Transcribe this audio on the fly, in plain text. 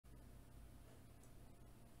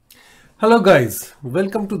Hello guys,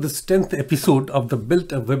 welcome to this 10th episode of the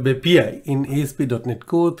Built a Web API in ASP.NET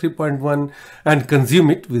Core 3.1 and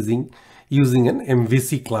consume it using an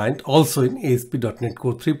MVC client also in ASP.NET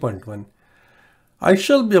Core 3.1. I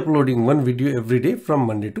shall be uploading one video every day from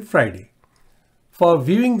Monday to Friday. For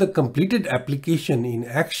viewing the completed application in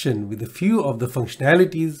action with a few of the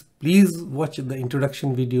functionalities, please watch the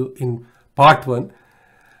introduction video in part 1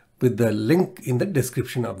 with the link in the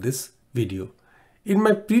description of this video. In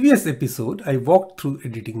my previous episode, I walked through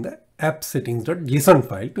editing the appsettings.json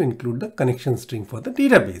file to include the connection string for the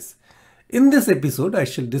database. In this episode, I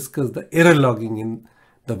shall discuss the error logging in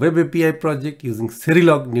the Web API project using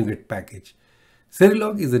Serilog NuGet package.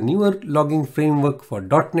 Serilog is a newer logging framework for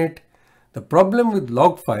 .NET. The problem with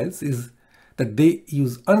log files is that they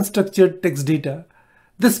use unstructured text data.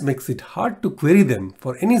 This makes it hard to query them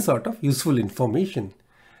for any sort of useful information.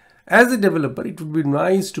 As a developer, it would be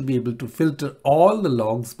nice to be able to filter all the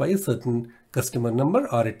logs by a certain customer number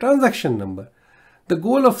or a transaction number. The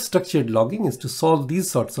goal of structured logging is to solve these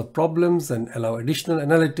sorts of problems and allow additional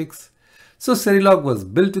analytics. So Serilog was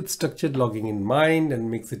built with structured logging in mind and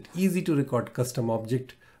makes it easy to record custom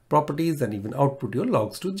object properties and even output your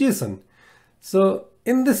logs to JSON. So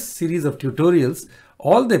in this series of tutorials,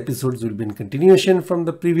 all the episodes will be in continuation from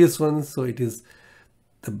the previous ones. So it is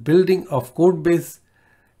the building of code base.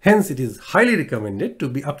 Hence, it is highly recommended to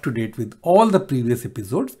be up to date with all the previous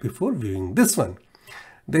episodes before viewing this one.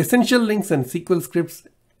 The essential links and SQL scripts,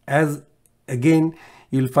 as again,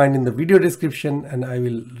 you'll find in the video description, and I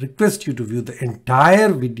will request you to view the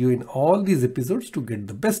entire video in all these episodes to get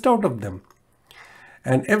the best out of them.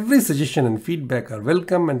 And every suggestion and feedback are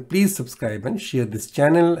welcome, and please subscribe and share this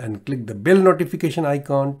channel and click the bell notification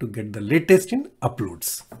icon to get the latest in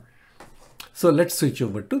uploads. So let's switch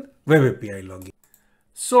over to Web API logging.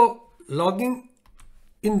 So logging,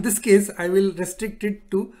 in this case, I will restrict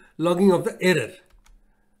it to logging of the error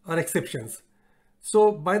or exceptions.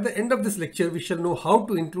 So by the end of this lecture, we shall know how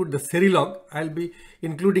to include the Serilog. I'll be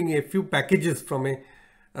including a few packages from a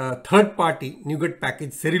third-party NuGet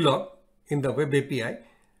package Serilog in the Web API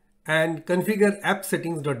and configure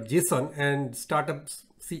appsettings.json and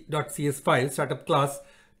startup.cs file, startup class,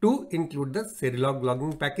 to include the Serilog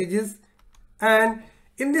logging packages. And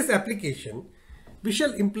in this application, we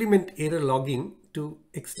shall implement error logging to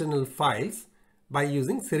external files by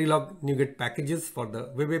using Serilog NuGet packages for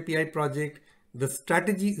the Web API project. The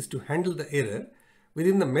strategy is to handle the error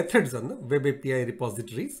within the methods on the Web API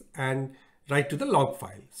repositories and write to the log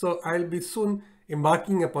file. So I'll be soon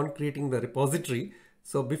embarking upon creating the repository.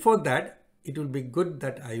 So before that, it will be good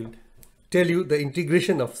that I will tell you the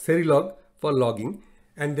integration of Serilog for logging,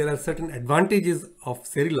 and there are certain advantages of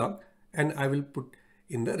Serilog, and I will put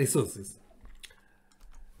in the resources.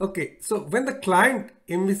 Okay, so when the client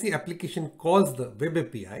MVC application calls the Web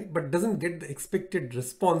API but doesn't get the expected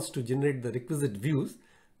response to generate the requisite views,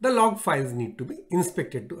 the log files need to be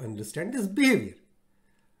inspected to understand this behavior.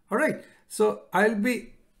 All right, so I'll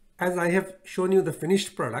be, as I have shown you the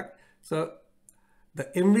finished product, so the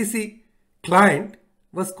MVC client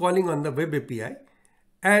was calling on the Web API,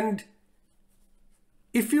 and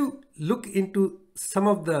if you look into some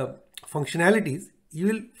of the functionalities, you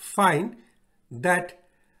will find that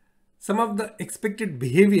some of the expected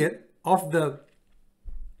behavior of the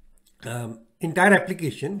entire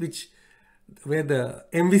application, where the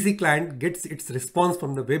MVC client gets its response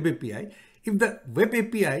from the Web API, if the Web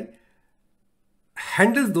API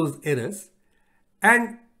handles those errors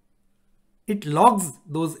and it logs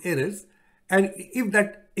those errors, and if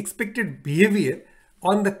that expected behavior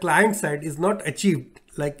on the client side is not achieved,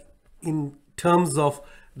 like in terms of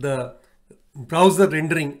the browser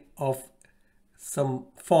rendering of some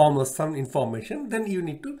form or some information, then you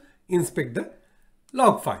need to inspect the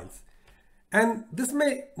log files. And this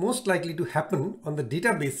may most likely to happen on the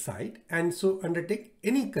database side, and so undertake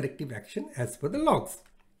any corrective action as per the logs.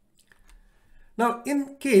 Now,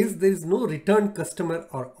 in case there is no return customer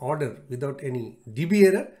or order without any DB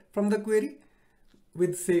error from the query,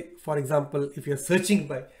 with, say, for example, if you're searching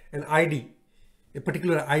by an ID, a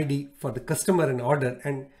particular ID for the customer and order,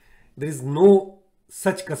 and there is no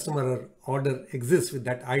such customer or order exists with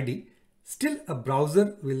that ID, still a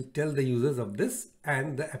browser will tell the users of this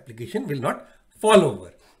and the application will not fall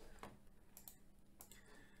over.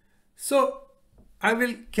 So I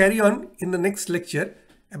will carry on in the next lecture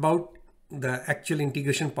about the actual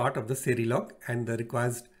integration part of the Serilog and the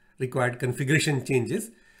required configuration changes.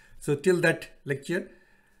 So till that lecture,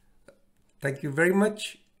 thank you very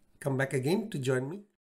much. Come back again to join me.